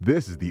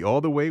This is the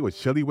All the Way with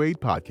Shelley Wade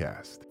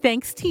podcast.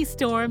 Thanks,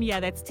 T-Storm. Yeah,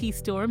 that's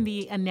T-Storm,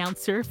 the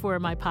announcer for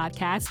my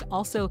podcast.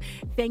 Also,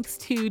 thanks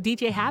to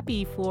DJ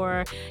Happy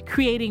for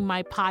creating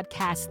my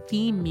podcast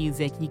theme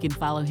music. You can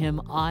follow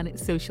him on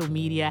social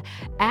media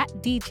at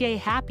DJ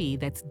Happy.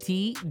 That's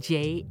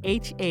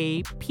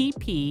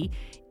DJHAPPEE.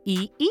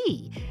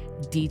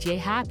 DJ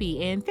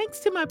Happy. And thanks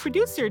to my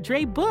producer,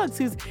 Dre Boogs,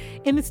 who's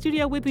in the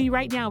studio with me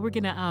right now. We're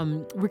going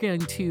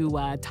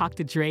to talk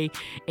to Dre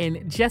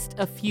in just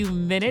a few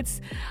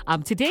minutes.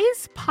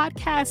 Today's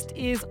podcast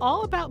is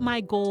all about my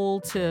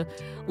goal to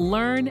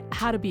learn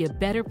how to be a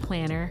better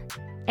planner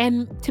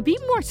and to be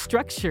more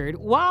structured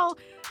while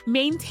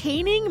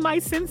maintaining my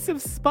sense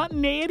of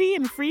spontaneity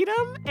and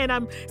freedom. And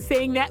I'm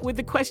saying that with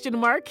the question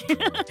mark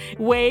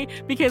way,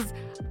 because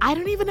I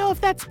don't even know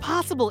if that's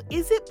possible.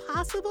 Is it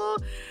possible?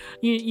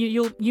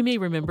 You may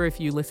remember if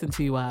you listen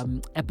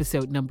to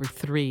episode number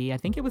 3, I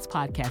think it was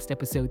podcast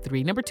episode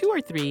 3, number 2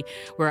 or 3,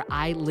 where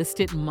I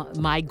listed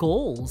my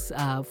goals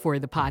for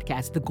the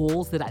podcast, the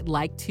goals that I'd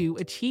like to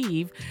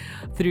achieve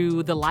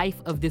through the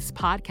life of this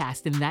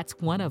podcast. And that's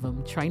one of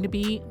them, trying to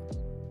be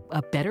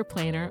a better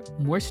planner,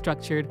 more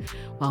structured,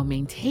 while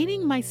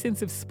maintaining my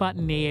sense of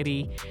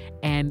spontaneity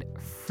and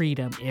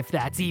freedom, if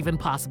that's even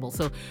possible.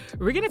 So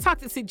we're going to talk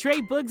to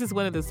Dre Boogs is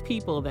one of those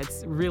people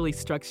that's really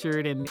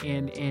structured and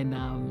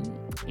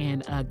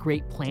a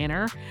great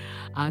planner.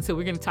 So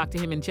we're going to talk to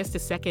him in just a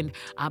second.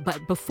 But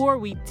before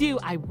we do,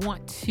 I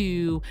want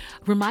to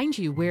remind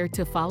you where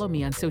to follow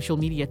me on social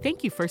media.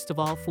 Thank you, first of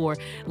all, for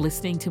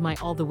listening to my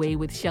All the Way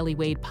with Shelley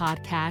Wade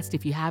podcast.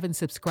 If you haven't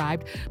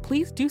subscribed,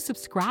 please do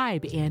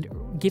subscribe and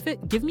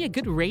give me a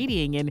good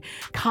rating and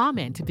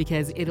comment,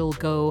 because it'll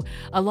go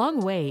a long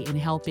way in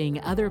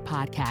helping other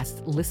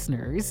podcast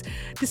listeners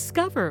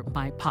discover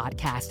my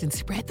podcast and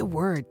spread the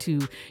word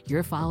to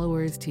your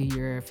followers, to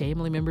your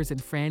family members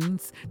and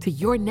friends, to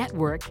your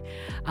network,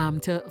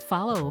 to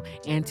follow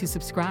and to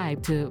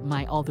subscribe to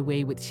my All the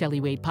Way with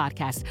Shelley Wade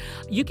podcast.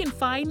 You can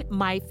find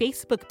my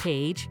Facebook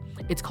page.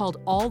 It's called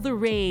All the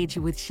Rage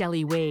with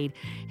Shelley Wade.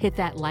 Hit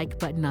that like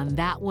button on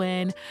that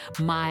one.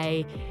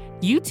 My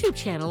YouTube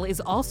channel is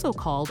also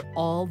called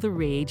All the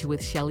Rage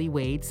with Shelley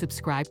Wade.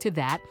 Subscribe to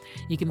that.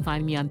 You can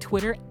find me on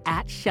Twitter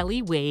at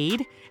Shelley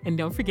Wade. And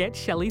don't forget,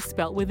 Shelley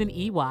spelt with an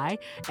EY,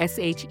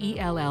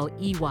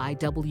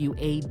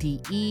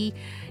 SHELLEYWADE.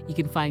 You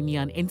can find me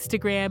on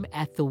Instagram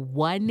at the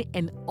one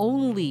and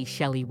only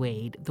Shelley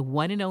Wade. The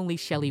one and only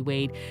Shelley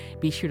Wade.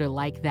 Be sure to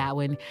like that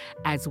one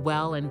as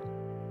well. And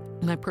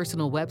my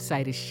personal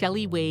website is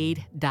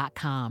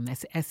shelleywade.com.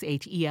 That's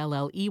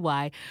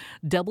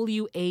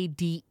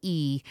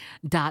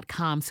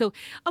SHELLEYWADE.com. So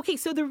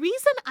the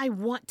reason I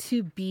want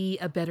to be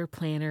a better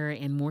planner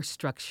and more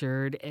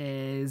structured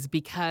is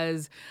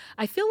because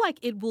I feel like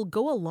it will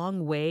go a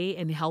long way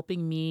in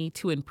helping me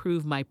to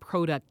improve my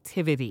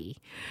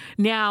productivity.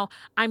 Now,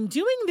 I'm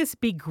doing this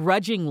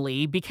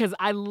begrudgingly because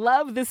I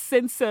love the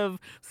sense of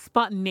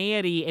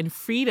spontaneity and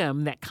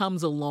freedom that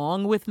comes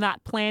along with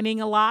not planning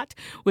a lot,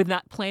 with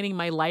not planning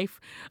my life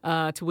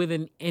to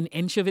within an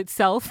inch of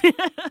itself.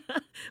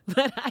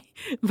 but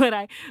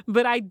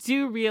I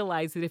do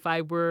realize that if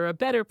I were a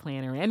better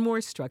planner and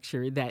more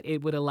structured, that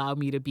it would allow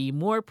me to be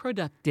more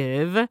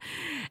productive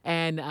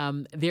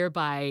and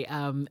thereby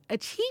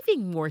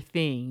achieving more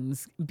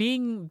things,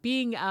 being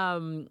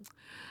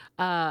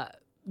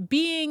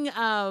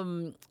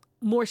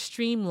more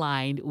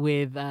streamlined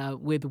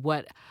with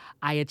what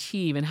I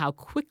achieve and how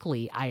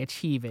quickly I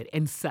achieve it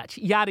and such,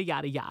 yada,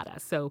 yada, yada.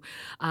 So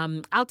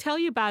I'll tell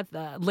you about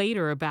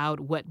later about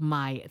what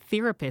my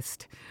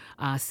therapist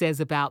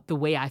says about the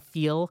way I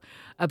feel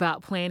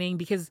about planning,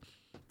 because,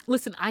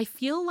 listen, I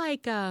feel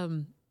like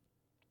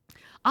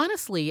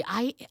honestly,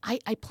 I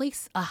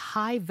place a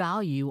high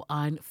value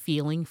on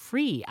feeling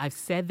free. I've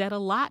said that a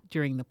lot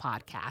during the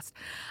podcast.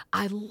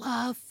 I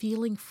love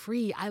feeling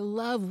free. I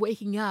love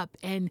waking up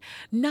and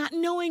not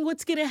knowing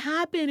what's going to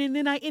happen, and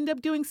then I end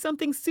up doing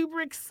something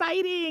super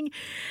exciting.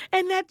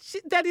 And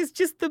that is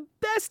just the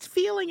best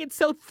feeling. It's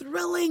so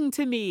thrilling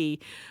to me.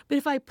 But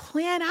if I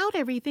plan out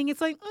everything, it's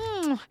like,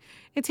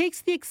 it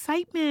takes the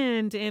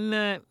excitement and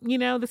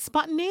the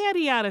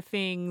spontaneity out of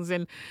things.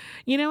 And,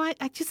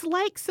 I just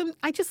like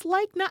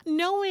not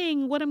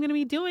knowing what I'm going to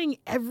be doing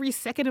every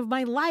second of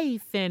my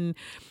life. And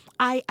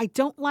I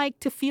don't like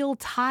to feel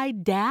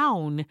tied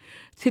down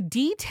to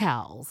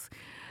details.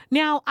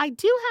 Now, I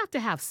do have to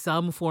have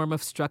some form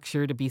of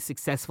structure to be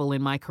successful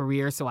in my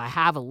career. So I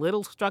have a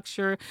little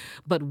structure,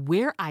 but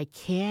where I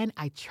can,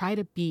 I try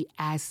to be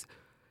as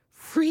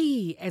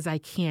free as I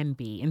can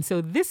be. And so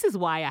this is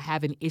why I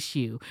have an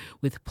issue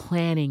with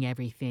planning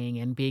everything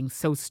and being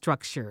so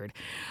structured.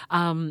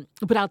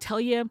 But I'll tell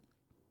you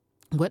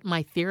what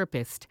my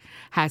therapist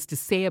has to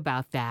say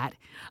about that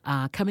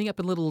coming up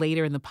a little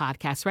later in the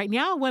podcast. Right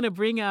now, I want to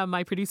bring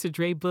my producer,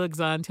 Dre Boogs,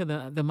 onto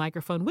the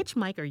microphone. Which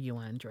mic are you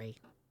on, Dre?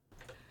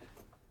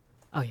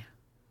 Oh, yeah,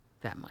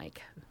 that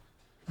mic.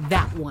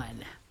 That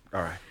one.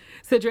 All right.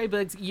 So Dre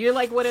Books, you're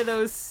like one of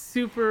those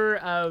super,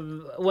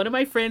 one of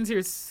my friends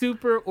who's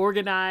super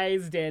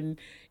organized and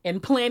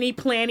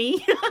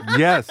planny.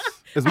 Yes,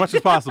 as much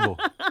as possible.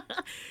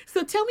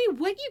 So tell me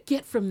what you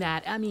get from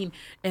that. I mean,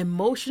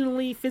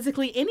 emotionally,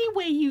 physically, any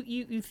way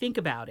you think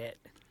about it.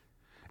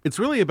 It's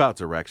really about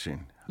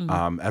direction.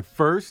 At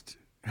first,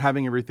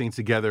 having everything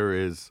together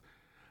is,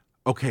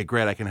 okay,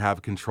 great, I can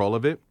have control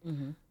of it.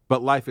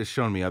 But life has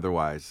shown me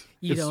otherwise.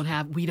 We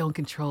don't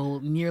control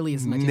nearly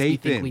as much as we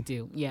think we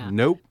do. Yeah.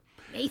 Nope.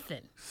 Nathan.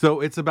 So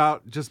it's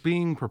about just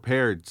being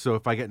prepared. So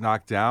if I get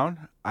knocked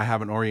down, I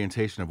have an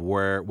orientation of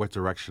what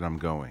direction I'm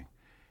going.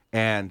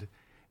 And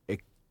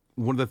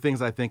one of the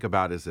things I think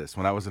about is this.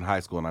 When I was in high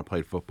school and I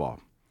played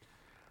football,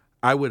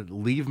 I would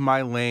leave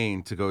my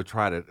lane to go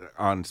try to,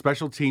 on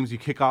special teams, you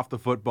kick off the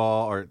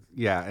football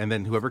and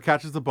then whoever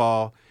catches the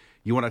ball,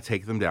 you want to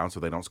take them down so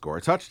they don't score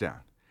a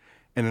touchdown.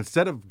 And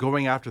instead of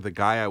going after the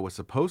guy I was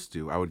supposed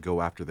to, I would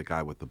go after the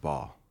guy with the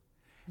ball.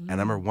 And I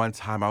remember one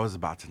time I was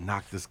about to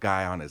knock this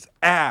guy on his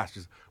ass,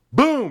 just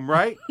boom,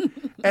 right?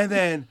 And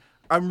then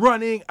I'm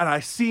running and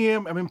I see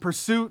him, I'm in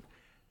pursuit.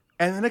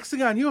 And the next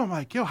thing I knew, I'm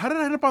like, yo, how did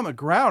I end up on the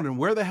ground and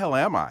where the hell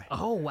am I?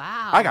 Oh,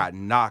 wow. I got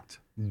knocked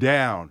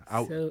down.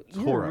 So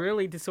you were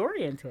really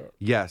disoriented.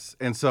 Yes.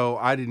 And so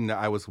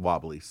I was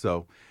wobbly.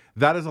 So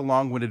that is a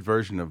long-winded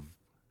version of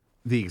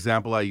the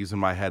example I use in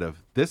my head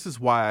of this is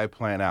why I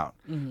plan out.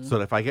 So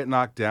that if I get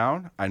knocked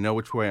down, I know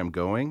which way I'm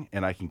going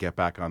and I can get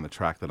back on the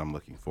track that I'm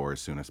looking for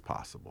as soon as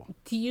possible.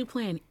 Do you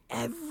plan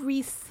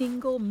every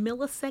single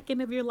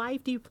millisecond of your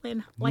life? Do you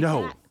plan like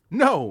that?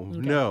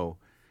 No.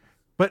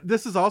 But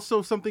this is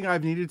also something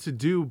I've needed to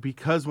do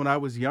because when I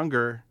was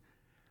younger,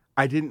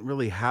 I didn't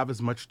really have as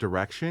much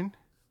direction.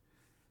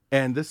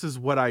 And this is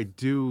what I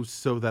do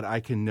so that I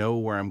can know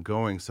where I'm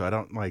going so I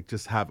don't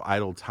just have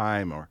idle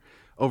time, or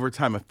over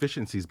time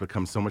efficiencies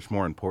become so much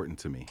more important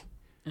to me.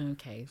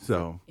 Okay.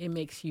 So it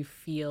makes you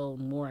feel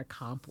more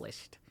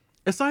accomplished.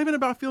 It's not even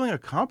about feeling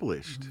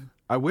accomplished.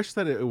 I wish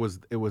that it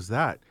was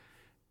that.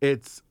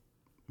 It's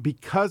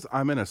because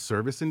I'm in a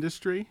service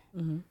industry.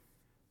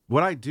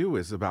 What I do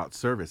is about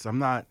service. I'm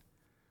not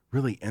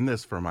really in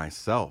this for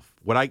myself.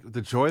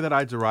 The joy that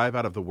I derive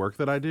out of the work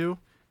that I do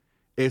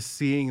is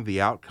seeing the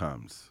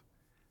outcomes,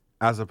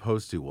 as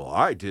opposed to, well,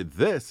 I did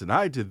this and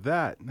I did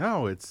that.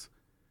 No, it's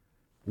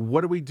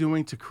what are we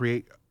doing to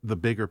create the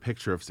bigger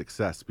picture of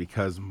success?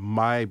 Because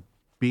my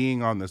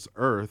being on this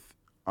earth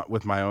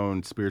with my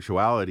own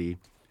spirituality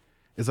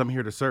is I'm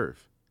here to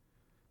serve.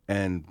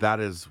 And that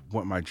is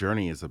what my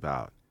journey is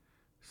about.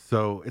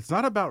 So it's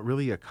not about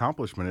really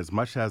accomplishment as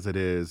much as it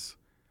is,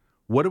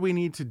 what do we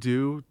need to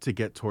do to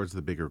get towards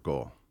the bigger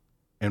goal?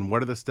 And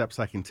what are the steps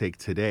I can take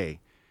today?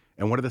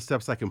 And what are the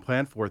steps I can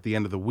plan for at the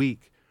end of the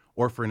week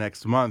or for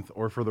next month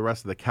or for the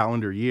rest of the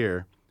calendar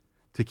year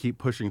to keep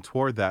pushing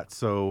toward that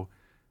so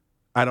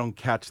I don't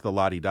catch the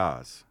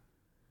la-di-das?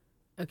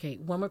 Okay,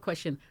 one more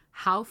question.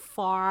 How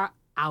far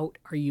out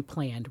are you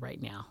planned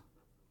right now?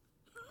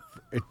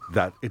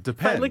 It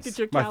depends. I looked at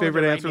your my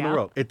favorite calendar answer right in the now.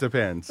 world. It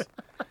depends.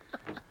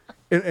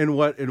 In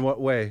what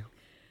way?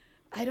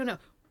 I don't know.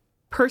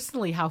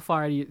 Personally, how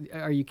far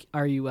are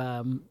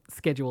you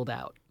scheduled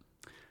out?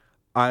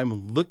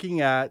 I'm looking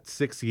at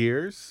 6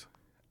 years,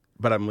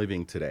 but I'm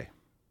leaving today.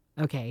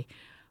 Okay.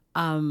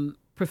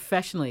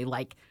 Professionally,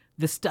 like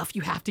the stuff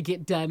you have to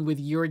get done with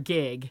your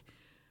gig.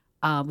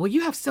 Well, you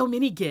have so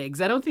many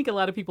gigs. I don't think a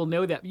lot of people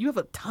know that. You have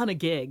a ton of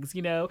gigs,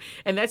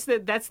 and that's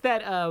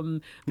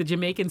the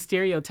Jamaican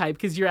stereotype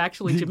because you're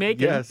actually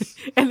Jamaican. Yes.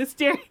 And the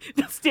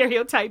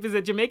stereotype is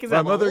that Jamaicans My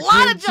have a mother lot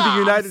came of to jobs. the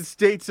United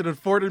States and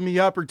afforded me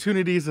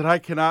opportunities that I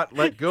cannot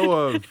let go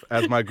of,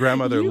 as my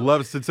grandmother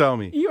loves to tell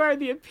me. You are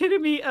the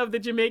epitome of the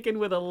Jamaican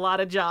with a lot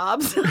of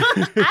jobs. I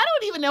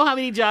don't even know how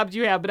many jobs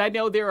you have, but I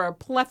know there are a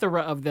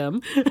plethora of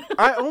them.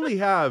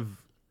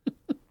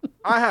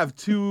 I have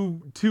two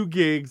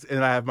gigs,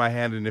 and I have my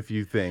hand in a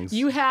few things.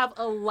 You have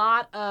a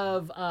lot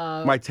of...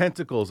 my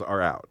tentacles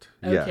are out.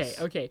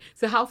 Yes. Okay.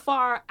 So how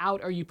far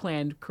out are you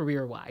planned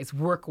career-wise,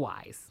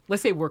 work-wise?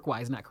 Let's say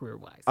work-wise, not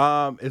career-wise.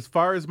 As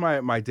far as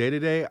my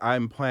day-to-day,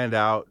 I'm planned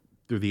out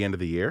through the end of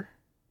the year.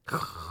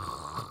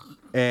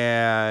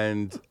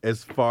 And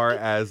as far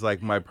as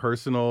my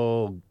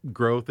personal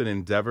growth and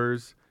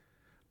endeavors,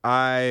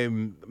 my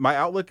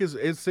outlook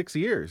is 6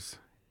 years.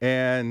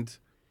 And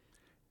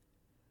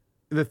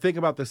the thing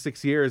about the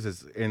 6 years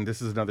is, and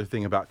this is another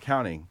thing about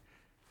counting,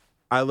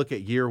 I look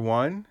at year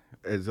one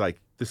as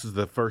this is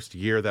the first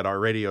year that our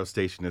radio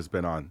station has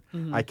been on.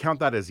 I count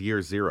that as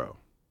year zero.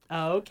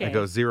 Oh, okay. I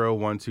go 0,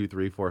 1, 2,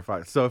 3, 4,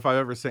 5. So if I've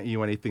ever sent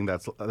you anything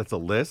that's a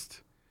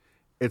list,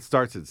 it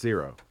starts at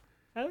 0.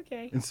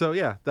 Okay. And so,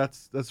 yeah,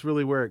 that's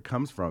really where it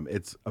comes from.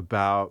 It's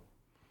about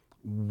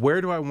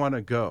where do I want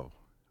to go?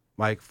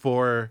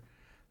 For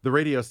the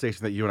radio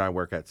station that you and I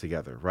work at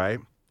together, right?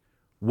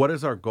 What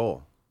is our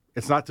goal?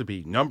 It's not to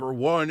be number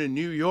one in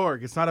New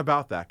York. It's not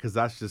about that because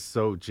that's just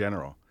so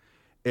general.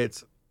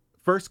 It's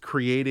first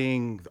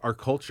creating our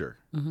culture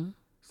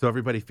so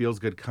everybody feels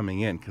good coming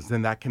in because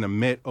then that can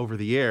emit over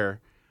the air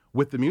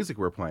with the music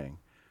we're playing.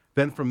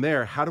 Then from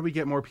there, how do we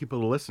get more people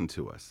to listen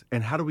to us?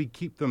 And how do we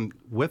keep them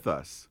with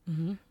us?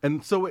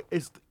 And so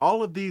it's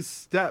all of these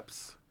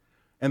steps.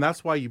 And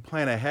that's why you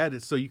plan ahead,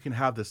 is so you can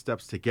have the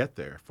steps to get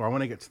there. If I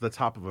want to get to the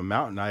top of a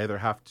mountain, I either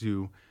have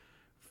to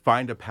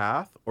find a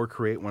path or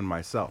create one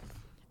myself.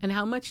 And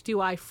how much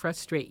do I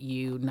frustrate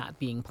you not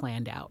being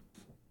planned out?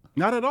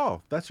 Not at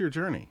all. That's your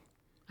journey.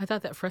 I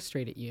thought that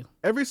frustrated you.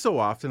 Every so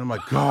often, I'm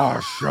like,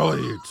 gosh,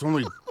 Shelley, it's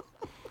only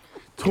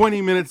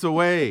 20 minutes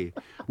away.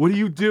 What are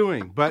you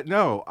doing? But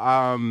no,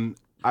 I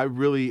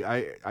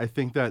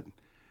think that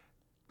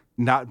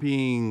not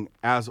being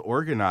as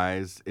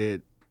organized,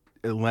 it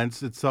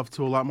lends itself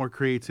to a lot more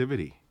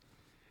creativity.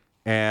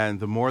 And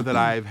the more that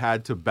I've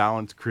had to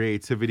balance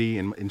creativity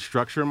and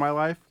structure in my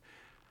life,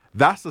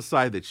 that's the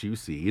side that you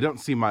see. You don't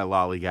see my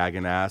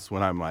lollygagging ass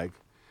when I'm like,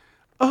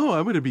 oh,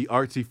 I'm going to be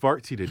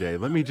artsy-fartsy today.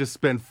 Let me just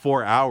spend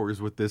 4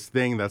 hours with this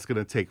thing that's going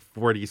to take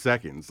 40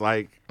 seconds.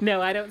 Like,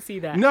 No, I don't see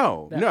that.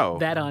 no.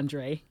 That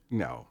Andre.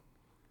 No.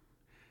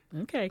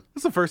 Okay.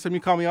 This is the first time you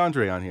call me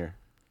Andre on here.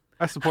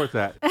 I support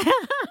that.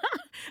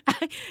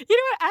 You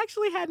know what? I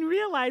actually hadn't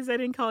realized I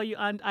hadn't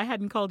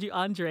called you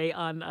Andre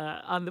on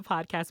the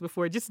podcast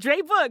before. Just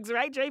Dre Boogs,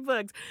 right? Dre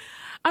Boogs.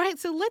 All right,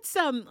 so let's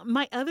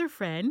my other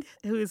friend,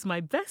 who is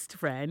my best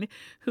friend,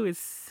 who is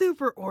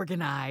super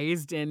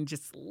organized and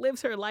just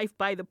lives her life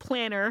by the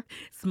planner,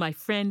 is my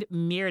friend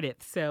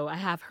Meredith. So I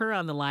have her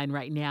on the line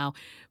right now.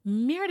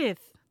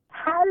 Meredith.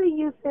 How do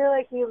you feel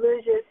like you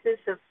lose your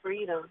sense of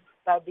freedom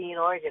by being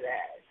organized?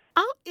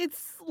 Oh,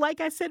 it's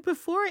like I said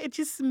before, it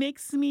just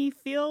makes me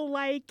feel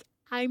like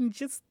I'm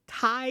just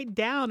tied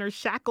down or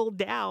shackled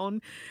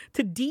down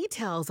to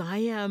details. I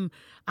am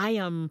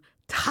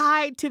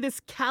tied to this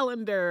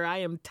calendar. I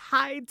am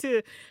tied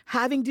to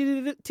having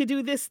to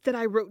do this that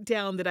I wrote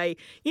down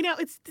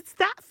it's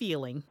that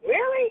feeling.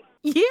 Really?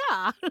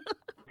 Yeah.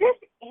 That's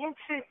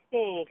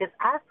interesting, because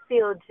I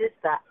feel just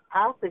the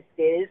opposite.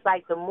 It's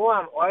like the more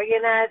I'm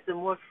organized, the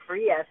more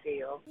free I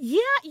feel. Yeah,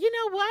 you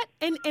know what?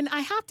 And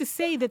I have to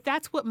say that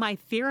that's what my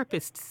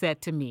therapist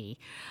said to me.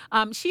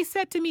 She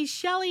said to me,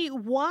 Shelley,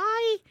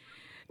 why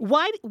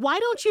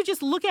don't you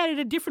just look at it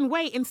a different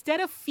way instead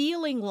of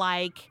feeling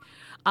like,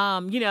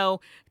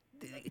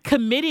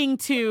 committing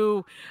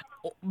to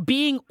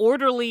being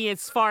orderly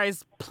as far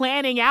as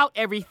planning out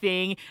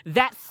everything,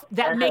 that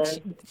makes,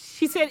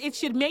 she said, it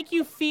should make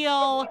you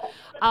feel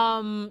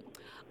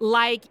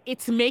like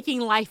it's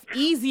making life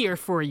easier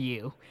for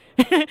you.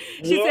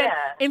 She said,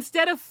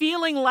 instead of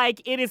feeling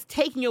like it is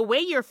taking away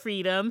your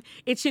freedom,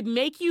 it should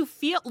make you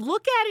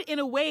look at it in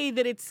a way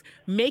that it's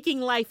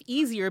making life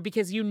easier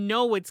because you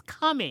know it's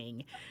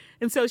coming.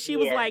 And so she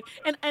was like,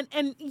 and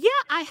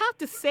I have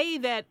to say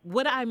that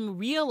what I'm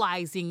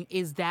realizing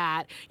is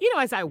that,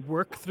 as I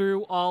work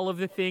through all of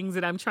the things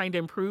that I'm trying to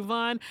improve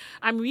on,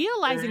 I'm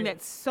realizing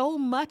that so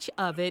much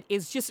of it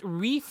is just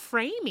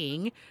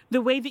reframing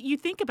the way that you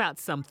think about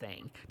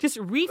something, just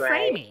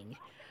reframing.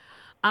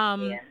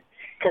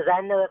 Because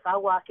I know if I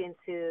walk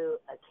into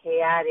a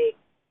chaotic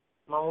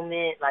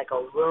moment, like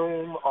a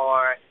room,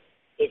 or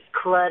it's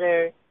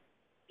clutter,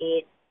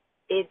 it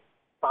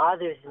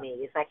bothers me.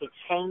 It's like it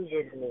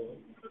changes me.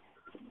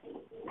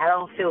 I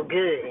don't feel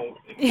good.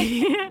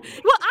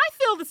 Well, I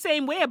feel the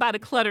same way about a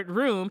cluttered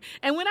room.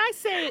 And when I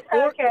say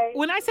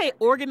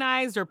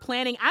organized or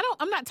planning,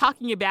 I'm not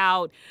talking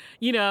about,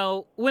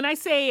 when I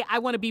say I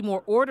want to be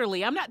more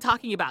orderly, I'm not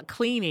talking about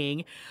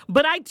cleaning,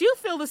 but I do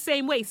feel the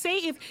same way. Say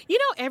if,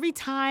 every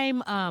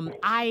time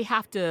I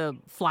have to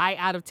fly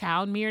out of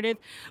town, Meredith,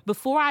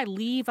 before I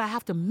leave, I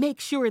have to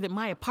make sure that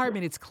my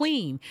apartment is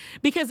clean.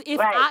 Because if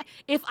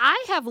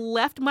I have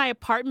left my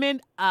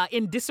apartment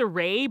in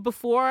disarray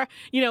before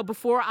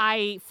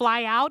I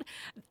fly out,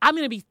 I'm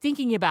going to be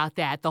thinking about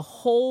that the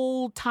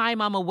whole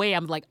time I'm away.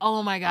 I'm like,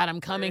 oh my God,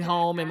 I'm coming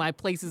home and my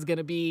place is going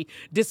to be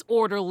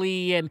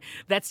disorderly, and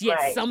that's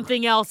yet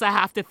something else I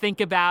have to think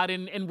about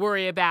and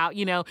worry about,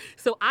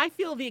 So I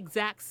feel the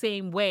exact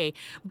same way.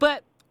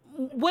 But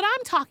what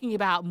I'm talking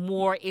about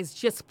more is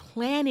just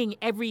planning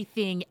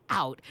everything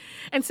out.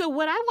 And so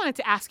what I wanted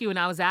to ask you, and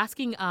I was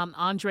asking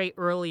Andre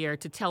earlier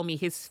to tell me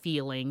his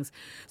feelings.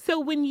 So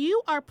when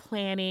you are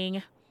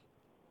planning,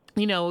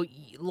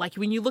 like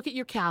when you look at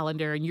your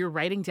calendar and you're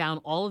writing down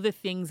all of the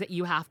things that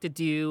you have to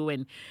do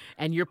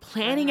and you're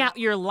planning out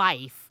your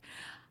life,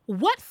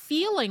 what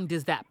feeling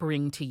does that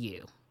bring to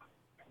you?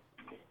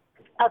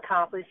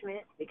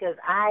 Accomplishment, because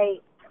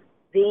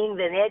being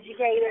an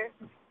educator,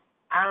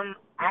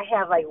 I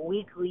have like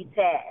weekly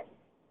tasks.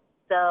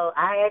 So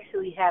I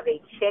actually have a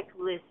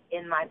checklist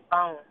in my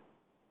phone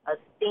of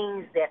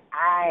things that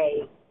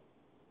I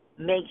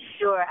make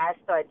sure I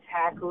start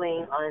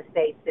tackling on,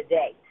 say,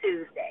 today,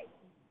 Tuesday.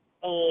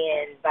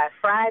 And by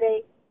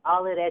Friday,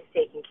 all of that's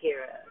taken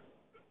care of.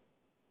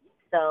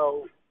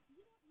 So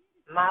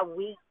my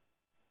week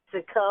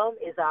to come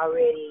is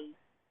already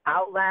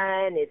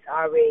outlined. It's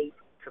already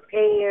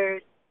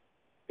prepared.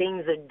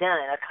 Things are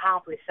done,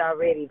 accomplished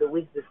already the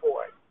week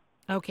before.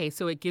 Okay,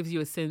 so it gives you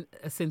a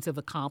sense of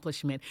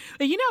accomplishment.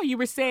 You know, you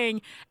were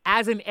saying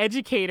as an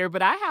educator,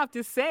 but I have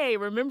to say,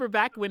 remember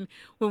back when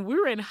we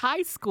were in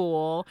high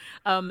school,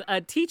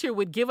 a teacher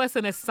would give us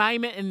an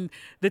assignment, and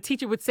the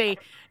teacher would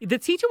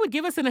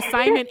give us an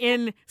assignment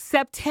in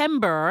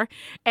September,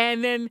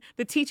 and then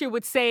the teacher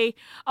would say,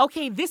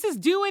 okay, this is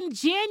due in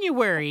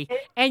January,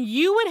 and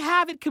you would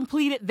have it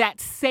completed that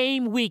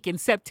same week in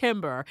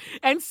September.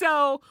 And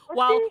so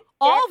while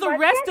all the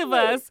rest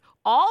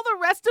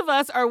of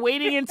us are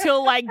waiting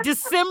until like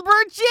December,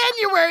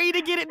 January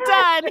to get it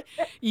done.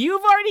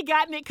 You've already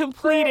gotten it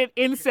completed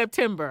in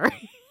September.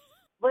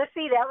 But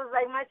see, that was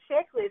like my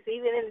checklist.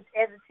 Even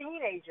as a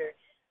teenager,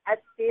 I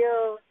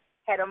still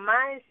had a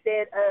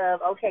mindset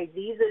of, okay,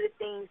 these are the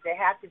things that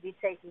have to be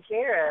taken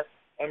care of.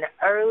 And the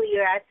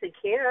earlier I took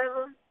care of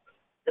them,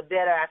 the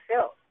better I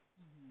felt.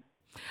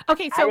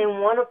 Okay, so I didn't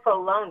want to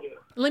prolong it.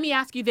 Let me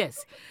ask you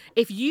this.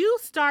 If you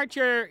start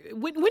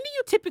when do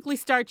you typically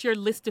start your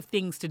list of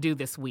things to do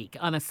this week?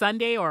 On a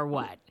Sunday or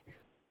what?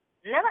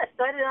 No, I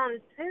started on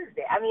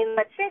Tuesday. I mean,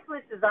 my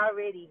checklist is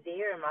already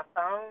there in my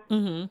phone.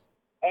 Mm-hmm.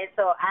 And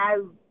so I,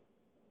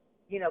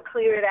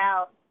 clear it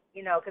out,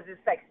 because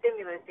it's like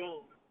similar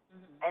things.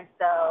 Mm-hmm. And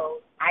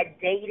so I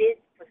dated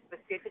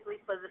specifically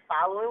for the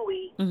following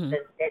week, mm-hmm.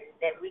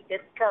 that week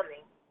that's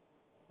coming.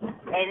 And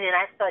then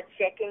I start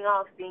checking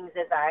off things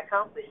as I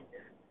accomplish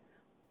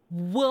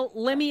them. Well,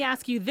 let me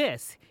ask you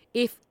this.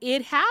 If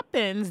it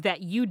happens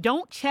that you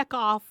don't check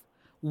off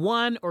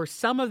one or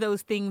some of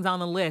those things on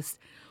the list,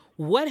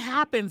 what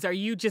happens? Are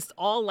you just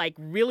all like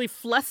really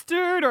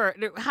flustered, or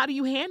how do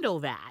you handle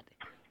that?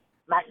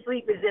 My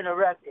sleep is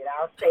interrupted.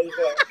 I'll say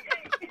that.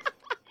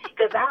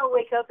 Because I'll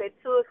wake up at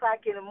 2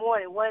 o'clock in the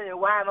morning wondering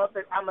why I'm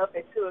up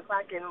at 2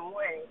 o'clock in the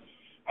morning.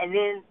 And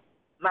then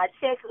my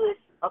checklist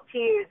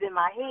appears in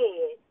my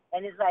head,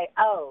 and it's like,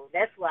 oh,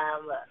 that's why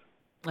I'm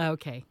up.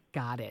 Okay,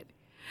 got it.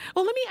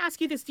 Well, let me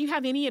ask you this. Do you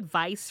have any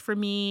advice for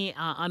me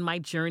on my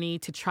journey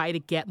to try to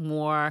get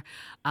more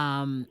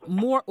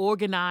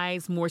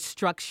organized, more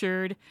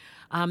structured?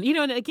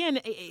 And again,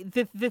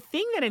 the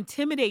thing that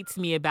intimidates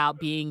me about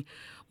being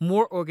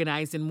more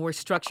organized and more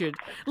structured.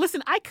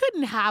 Listen, I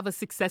couldn't have a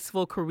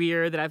successful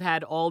career that I've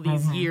had all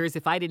these mm-hmm. years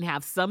if I didn't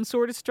have some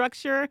sort of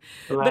structure.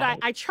 Right. But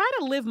I try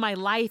to live my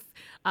life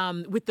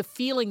with the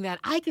feeling that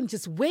I can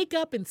just wake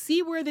up and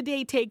see where the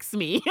day takes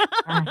me.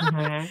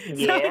 mm-hmm.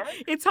 Yeah. So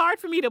it's hard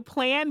for me to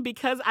plan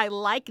because I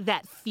like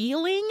that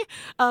feeling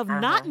of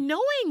not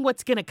knowing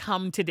what's going to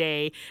come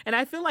today. And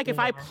I feel like if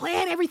I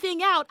plan everything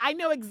out, I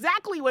know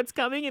exactly what's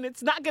coming and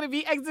it's not going to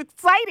be as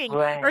exciting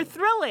or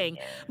thrilling.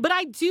 Yeah. But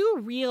I do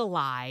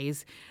realize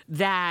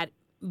that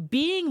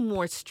being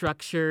more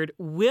structured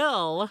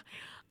will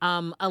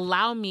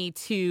allow me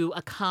to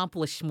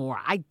accomplish more.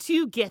 I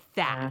do get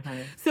that.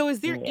 So is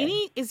there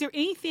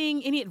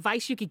anything, any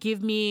advice you could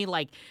give me,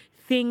 like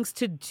things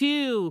to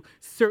do,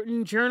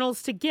 certain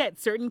journals to get,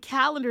 certain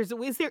calendars?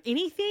 Is there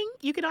anything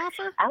you could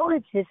offer? I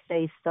would just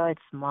say start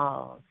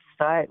small.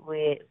 Start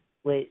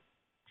with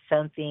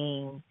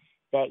something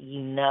that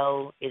you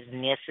know is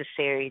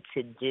necessary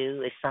to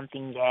do. It's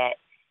something that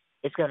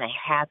it's going to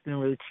happen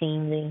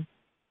routinely,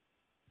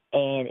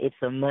 and it's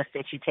a must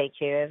that you take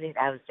care of it.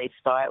 I would say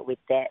start with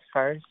that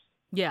first.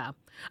 Yeah.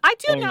 I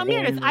do now,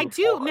 Meredith,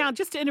 now,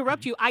 just to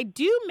interrupt you, I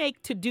do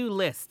make to-do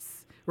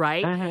lists,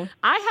 right? Mm-hmm.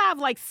 I have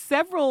like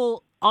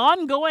several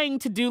ongoing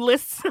to-do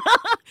lists,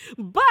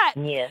 but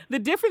the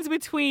difference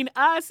between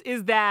us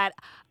is that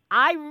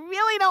I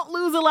really don't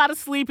lose a lot of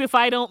sleep if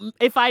I don't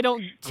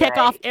check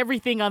off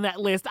everything on that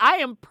list. I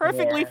am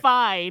perfectly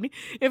fine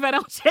if I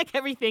don't check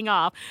everything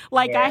off.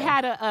 Like I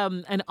had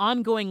an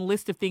ongoing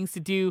list of things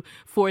to do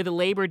for the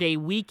Labor Day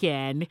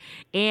weekend,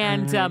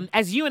 and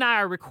as you and I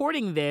are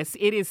recording this,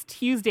 it is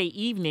Tuesday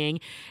evening,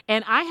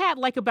 and I had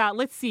like about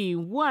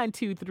 1,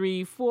 2,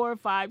 3, 4,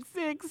 5,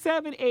 6,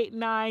 7, 8,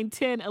 9,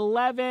 10,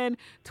 11,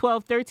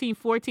 12, 13,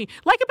 14,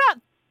 like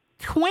about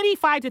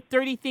 25 to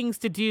 30 things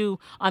to do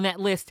on that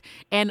list.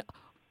 And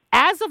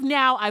as of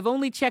now, I've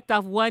only checked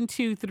off 1,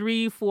 2,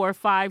 3, 4,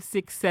 5,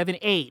 6, 7,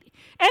 8.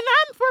 And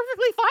I'm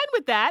perfectly fine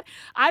with that.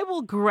 I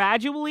will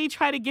gradually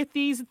try to get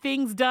these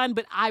things done,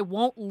 but I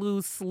won't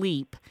lose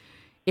sleep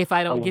if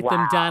I don't get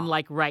them done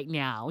like right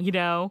now,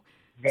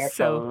 That's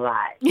a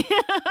lot.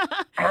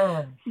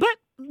 But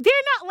they're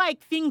not like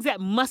things that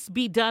must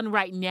be done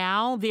right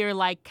now. They're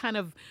like kind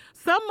of,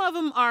 some of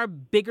them are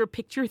bigger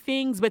picture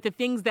things, but the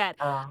things that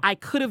I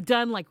could have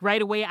done like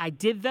right away, I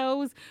did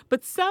those.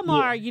 But some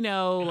are,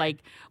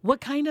 like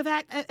what kind of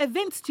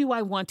events do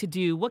I want to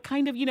do? What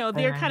kind of,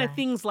 they're kind of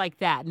things like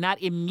that,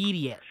 not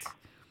immediate.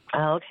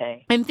 Oh,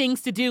 okay. And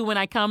things to do when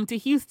I come to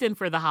Houston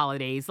for the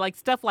holidays, like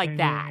stuff like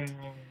that.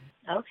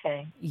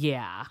 Okay.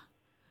 Yeah.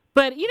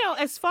 But,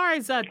 as far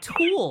as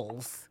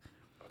tools,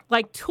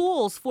 like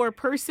tools for a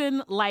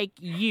person like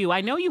you, I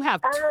know you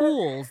have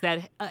tools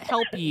that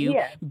help you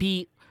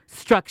be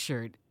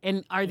structured.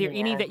 And are there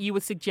any that you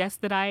would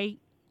suggest that I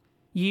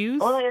use?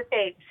 Well, like I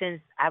say,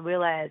 since I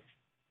realized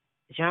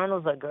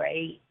journals are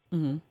great,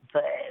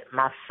 but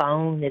my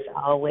phone is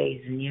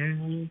always near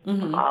me.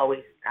 Mm-hmm. I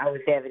always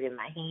have it in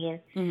my hand.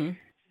 Mm-hmm.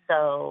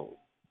 So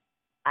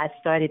I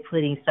started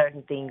putting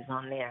certain things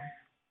on there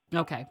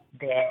Okay.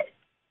 that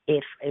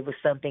if it was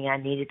something I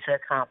needed to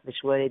accomplish,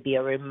 whether it be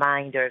a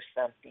reminder of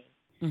something,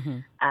 Mm-hmm.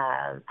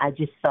 I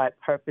just start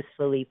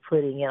purposefully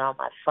putting it on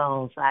my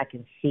phone so I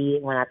can see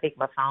it when I pick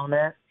my phone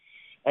up.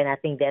 And I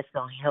think that's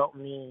going to help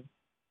me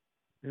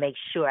make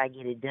sure I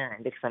get it done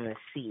because I'm going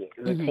to see it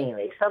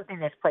routinely. Something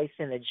that's placed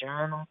in a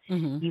journal,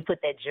 Mm-hmm. you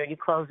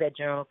close that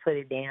journal, put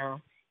it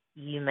down.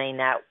 You may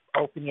not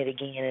open it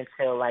again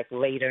until like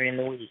later in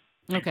the week.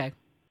 Okay.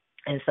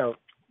 And so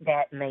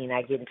that may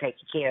not get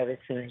taken care of as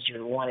soon as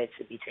you want it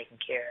to be taken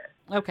care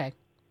of. Okay.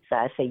 So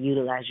I say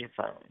utilize your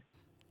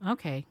phone.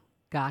 Okay.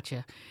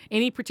 Gotcha.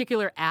 Any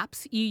particular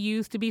apps you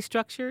use to be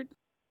structured?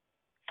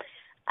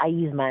 I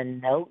use my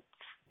notes.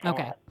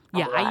 Okay. app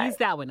Yeah, a I lot. use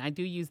that one. I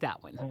do use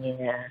that one.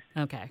 Yeah.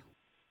 Okay.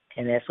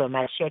 And that's what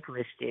my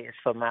checklist is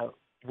for my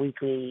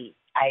weekly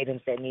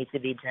items that need to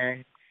be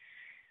done.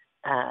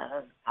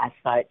 I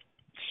start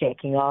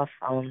checking off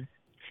on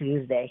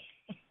Tuesday.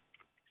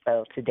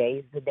 So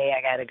today's the day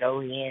I got to go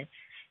in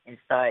and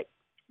start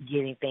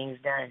getting things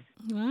done.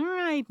 All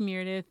right,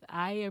 Meredith.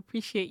 I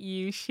appreciate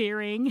you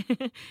sharing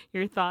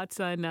your thoughts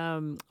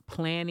on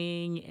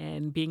planning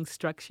and being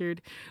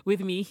structured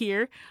with me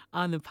here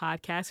on the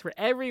podcast for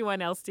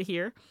everyone else to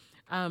hear.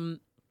 And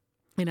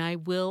I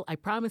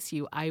promise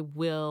you, I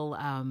will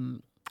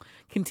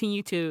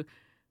continue to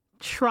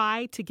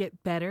try to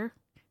get better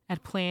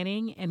at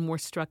planning and more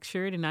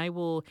structured, and I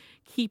will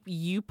keep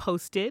you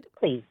posted.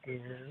 Please do.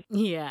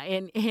 Yeah,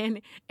 and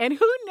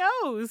who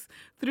knows,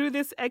 through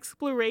this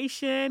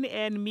exploration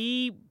and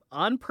me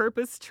on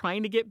purpose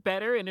trying to get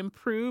better and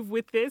improve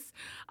with this,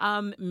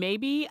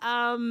 maybe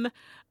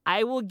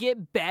I will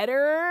get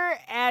better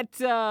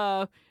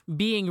at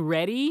being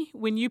ready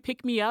when you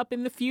pick me up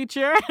in the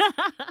future.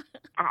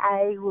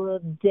 I will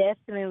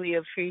definitely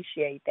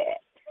appreciate that.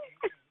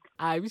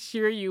 I'm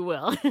sure you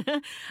will.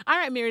 All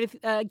right, Meredith,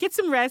 get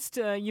some rest.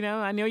 I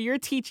know you're a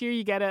teacher.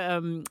 You got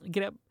to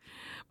get up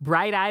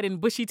bright-eyed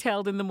and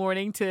bushy-tailed in the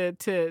morning to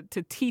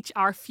teach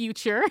our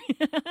future.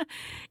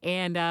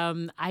 And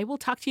I will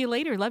talk to you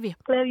later. Love you.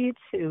 Love you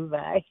too.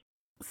 Bye.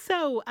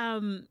 So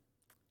I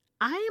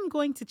am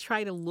going to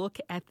try to look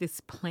at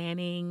this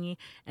planning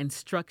and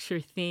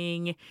structure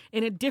thing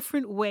in a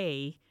different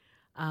way,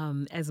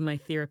 as my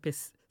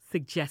therapist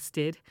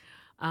suggested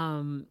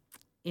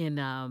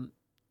in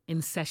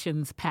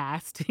sessions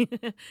past.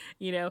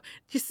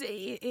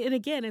 And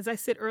again, as I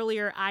said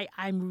earlier,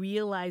 I'm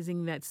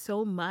realizing that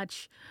so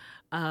much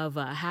of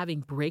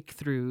having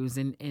breakthroughs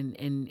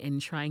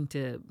and trying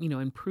to,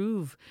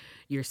 improve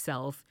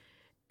yourself,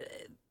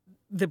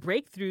 the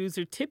breakthroughs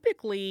are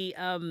typically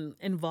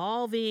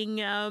involving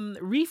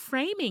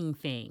reframing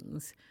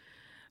things,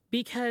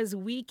 because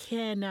we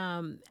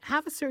can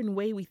have a certain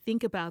way we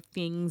think about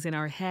things in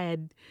our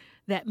head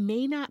that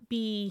may not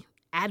be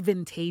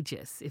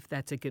advantageous, if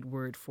that's a good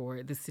word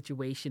for the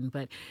situation.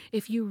 But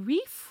if you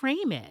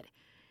reframe it,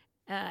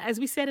 as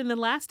we said in the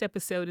last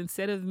episode,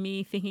 instead of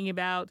me thinking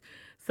about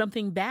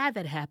something bad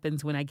that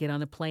happens when I get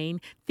on a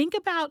plane, think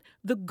about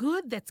the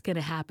good that's going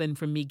to happen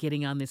from me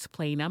getting on this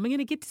plane. I'm going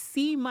to get to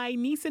see my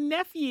niece and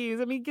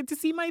nephews. I'm going to get to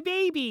see my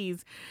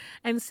babies.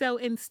 And so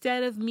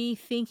instead of me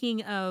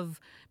thinking of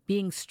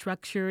being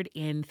structured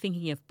and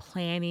thinking of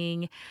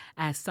planning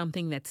as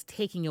something that's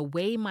taking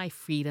away my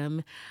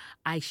freedom,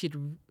 I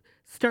should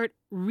start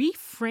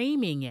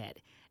reframing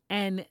it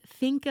and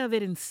think of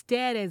it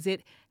instead as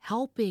it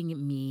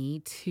helping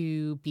me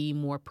to be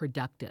more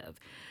productive.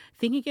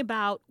 Thinking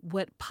about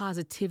what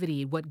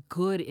positivity, what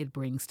good it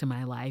brings to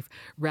my life,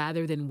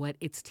 rather than what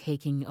it's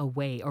taking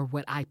away or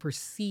what I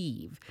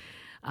perceive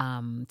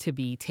to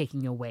be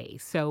taking away.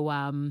 So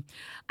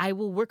I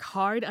will work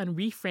hard on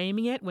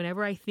reframing it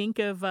whenever I think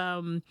of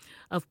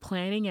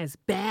planning as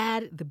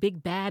bad, the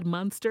big bad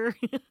monster.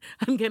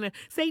 I'm going to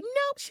say,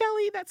 nope,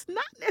 Shelley, that's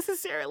not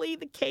necessarily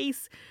the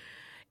case.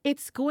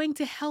 It's going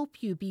to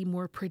help you be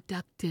more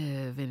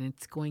productive, and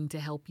it's going to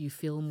help you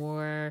feel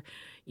more,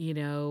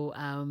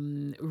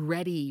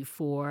 ready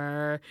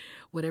for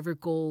whatever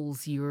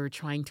goals you're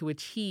trying to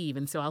achieve.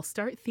 And so I'll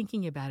start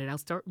thinking about it. I'll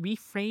start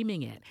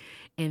reframing it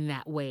in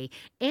that way.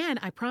 And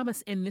I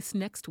promise in this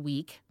next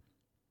week,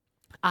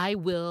 I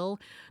will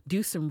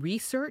do some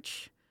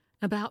research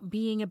about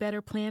being a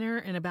better planner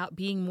and about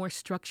being more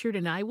structured.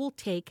 And I will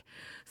take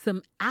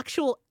some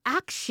actual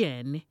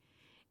action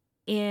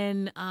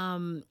in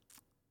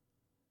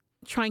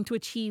trying to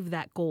achieve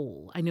that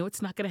goal. I know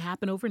it's not going to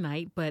happen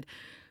overnight, but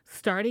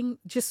starting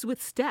just with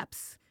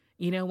steps.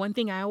 One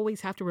thing I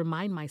always have to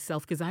remind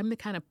myself, because I'm the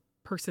kind of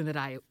person that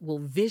I will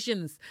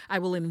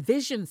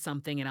envision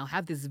something, and I'll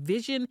have this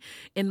vision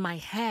in my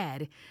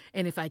head.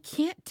 And if I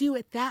can't do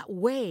it that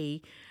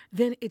way,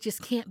 then it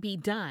just can't be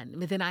done.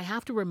 But then I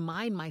have to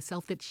remind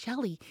myself that,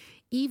 Shelley,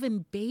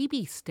 even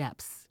baby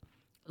steps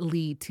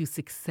lead to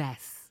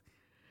success.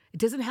 It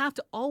doesn't have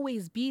to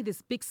always be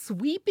this big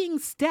sweeping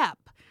step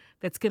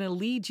that's going to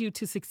lead you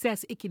to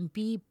success. It can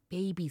be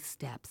baby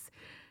steps.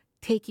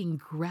 taking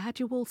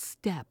gradual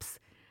steps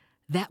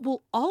that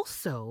will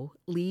also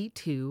lead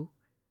to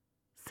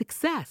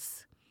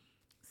success.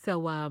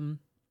 So,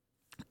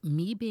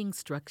 me being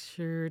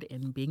structured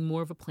and being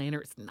more of a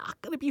planner, it's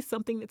not going to be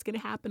something that's going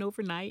to happen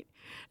overnight.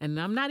 And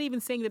I'm not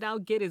even saying that I'll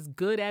get as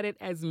good at it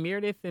as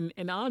Meredith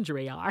and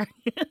Andre are,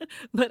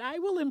 but I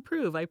will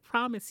improve. I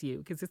promise you,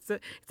 because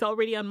it's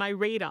already on my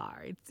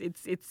radar.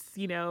 It's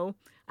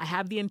I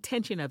have the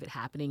intention of it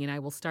happening, and I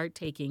will start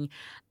taking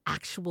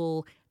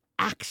actual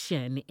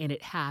action in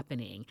it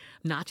happening.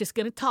 I'm not just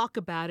going to talk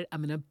about it.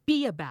 I'm going to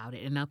be about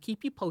it, and I'll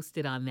keep you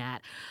posted on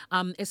that.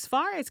 As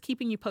far as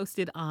keeping you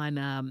posted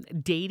on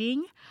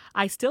dating,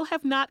 I still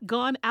have not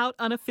gone out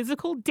on a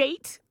physical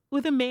date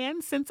with a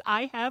man since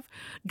I have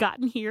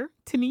gotten here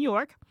to New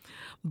York.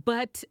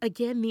 But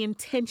again, the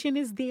intention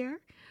is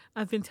there.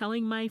 I've been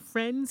telling my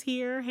friends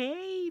here,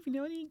 hey, if you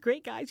know any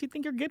great guys you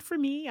think are good for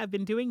me, I've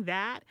been doing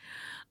that.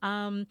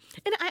 And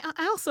I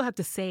also have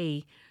to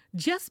say,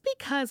 just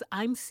because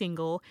I'm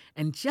single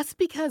and just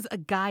because a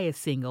guy is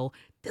single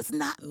does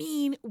not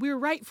mean we're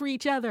right for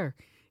each other.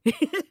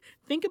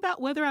 Think about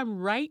whether I'm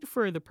right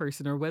for the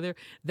person or whether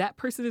that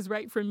person is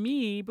right for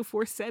me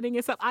before setting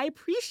us up. I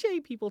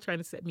appreciate people trying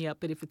to set me up,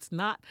 but if it's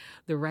not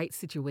the right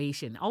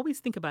situation,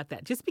 always think about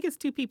that. Just because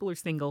two people are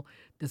single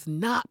does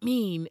not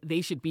mean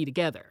they should be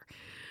together.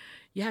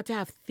 You have to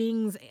have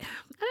things.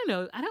 I don't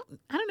know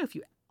if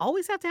you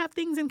always have to have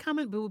things in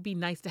common, but it would be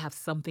nice to have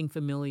something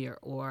familiar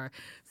or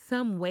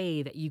some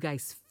way that you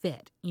guys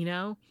fit,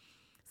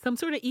 some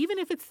sort of, even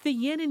if it's the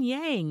yin and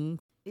yang,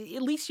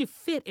 at least you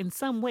fit in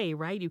some way,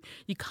 right? You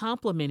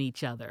complement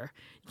each other.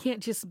 You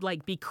can't just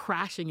be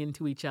crashing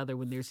into each other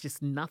when there's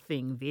just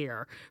nothing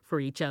there for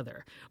each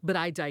other. But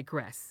I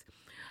digress.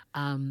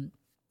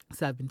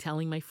 So I've been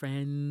telling my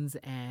friends,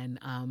 and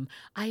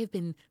I have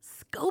been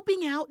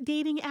scoping out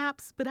dating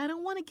apps, but I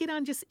don't want to get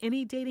on just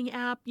any dating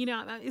app.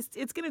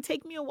 It's going to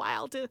take me a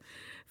while to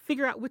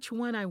figure out which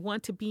one I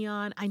want to be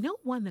on. I know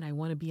one that I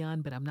want to be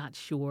on, but I'm not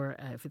sure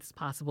if it's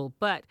possible.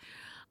 But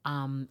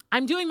I'm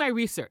doing my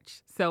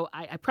research. So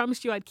I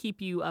promised you I'd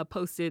keep you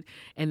posted,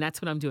 and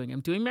that's what I'm doing.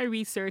 I'm doing my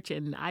research,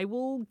 and I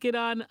will get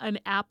on an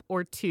app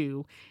or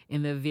two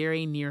in the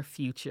very near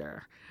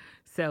future.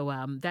 So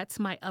that's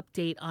my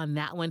update on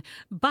that one.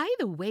 By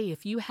the way,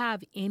 if you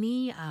have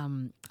any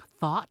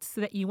thoughts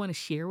that you want to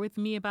share with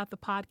me about the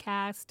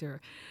podcast,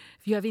 or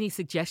if you have any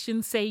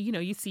suggestions, say, you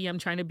hear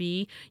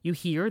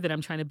that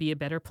I'm trying to be a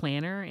better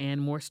planner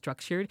and more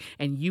structured,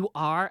 and you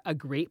are a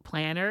great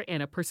planner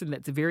and a person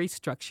that's very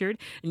structured,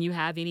 and you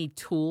have any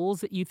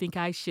tools that you think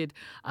I should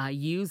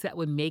use that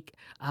would make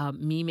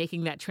me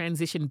making that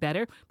transition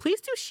better, please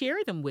do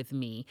share them with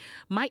me.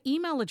 My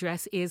email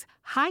address is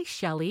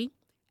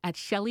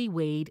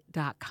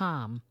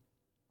HiShelly@ShellyWade.com.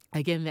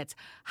 Again, that's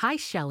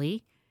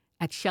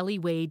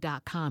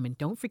HiShelly@ShellyWade.com. And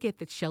don't forget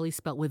that Shelly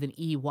spelled with an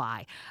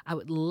EY. I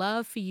would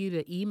love for you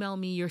to email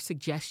me your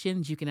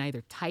suggestions. You can either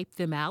type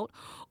them out,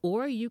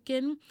 or you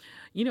can,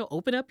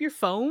 open up your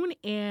phone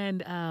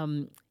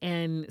and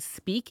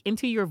speak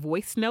into your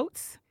voice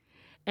notes,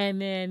 and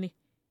then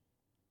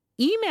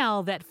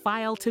email that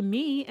file to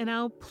me, and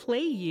I'll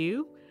play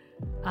you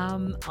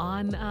on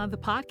the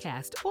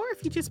podcast. Or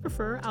if you just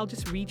prefer, I'll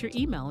just read your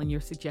email and your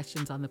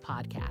suggestions on the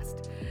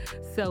podcast.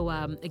 So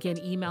again,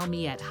 email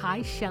me at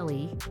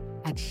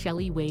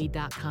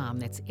HiShelly@ShellyWade.com.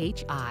 That's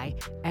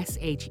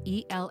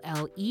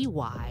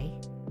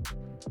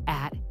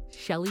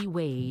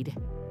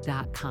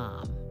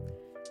HiShelly@ShellyWade.com.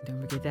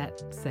 Don't forget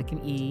that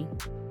second E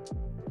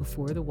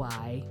before the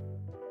Y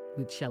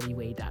with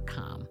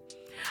ShellyWade.com.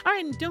 All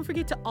right, and don't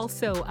forget to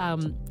also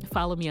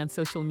follow me on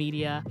social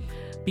media.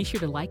 Be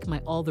sure to like my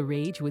All the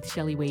Rage with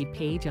Shelly Wade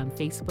page on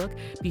Facebook.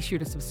 Be sure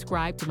to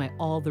subscribe to my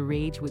All the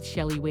Rage with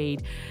Shelly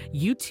Wade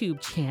YouTube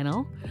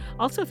channel.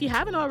 Also, if you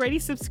haven't already,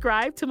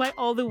 subscribe to my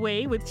All the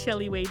Way with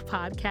Shelly Wade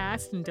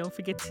podcast. And don't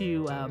forget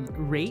to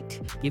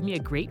rate. Give me a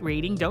great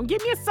rating. Don't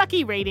give me a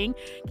sucky rating.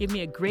 Give me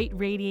a great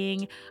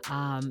rating.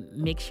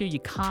 Make sure you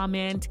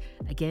comment.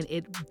 Again,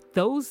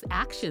 those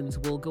actions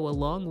will go a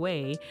long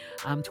way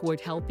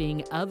toward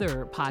helping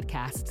other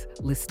podcast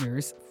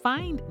listeners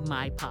find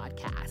my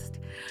podcast.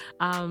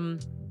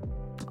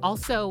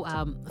 Also,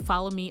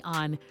 follow me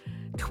on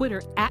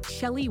Twitter at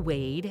Shelly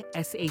Wade,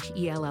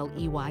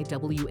 ShellyWade,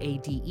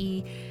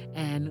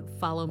 and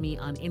follow me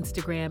on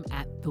Instagram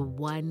at The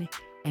One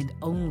and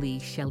Only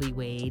Shelly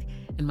Wade.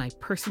 And my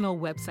personal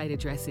website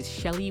address is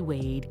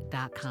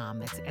ShellyWade.com.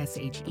 That's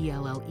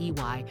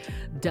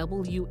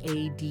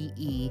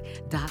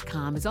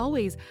ShellyWade.com. As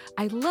always,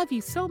 I love you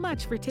so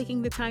much for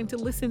taking the time to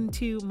listen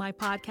to my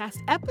podcast,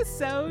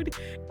 episode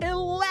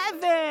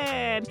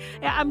 11.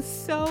 I'm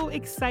so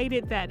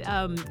excited that,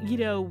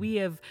 we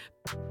have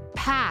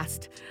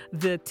passed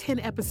the 10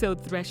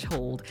 episode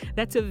threshold.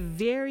 That's a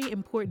very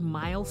important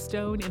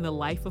milestone in the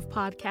life of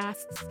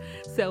podcasts.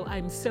 So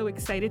I'm so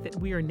excited that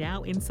we are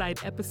now inside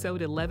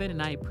episode 11,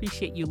 and I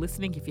appreciate you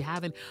listening. If you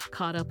haven't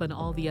caught up on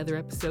all the other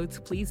episodes,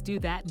 please do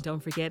that. And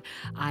don't forget,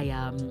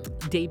 I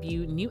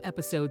debut new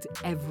episodes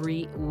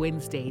every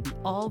Wednesday, the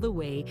All the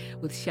Way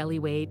with Shelley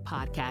Wade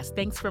podcast.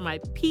 Thanks for my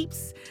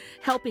peeps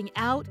helping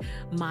out,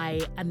 my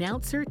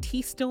announcer,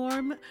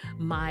 T-Storm,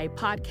 my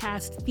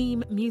podcast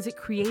theme music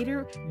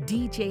creator,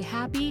 DJ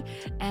Happy,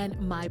 and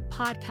my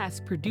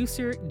podcast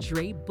producer,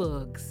 Dre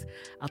Boogs.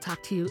 I'll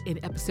talk to you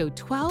in episode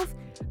 12.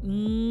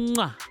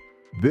 Mwah.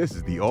 This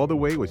is the All the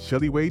Way with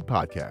Shelley Wade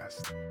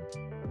podcast.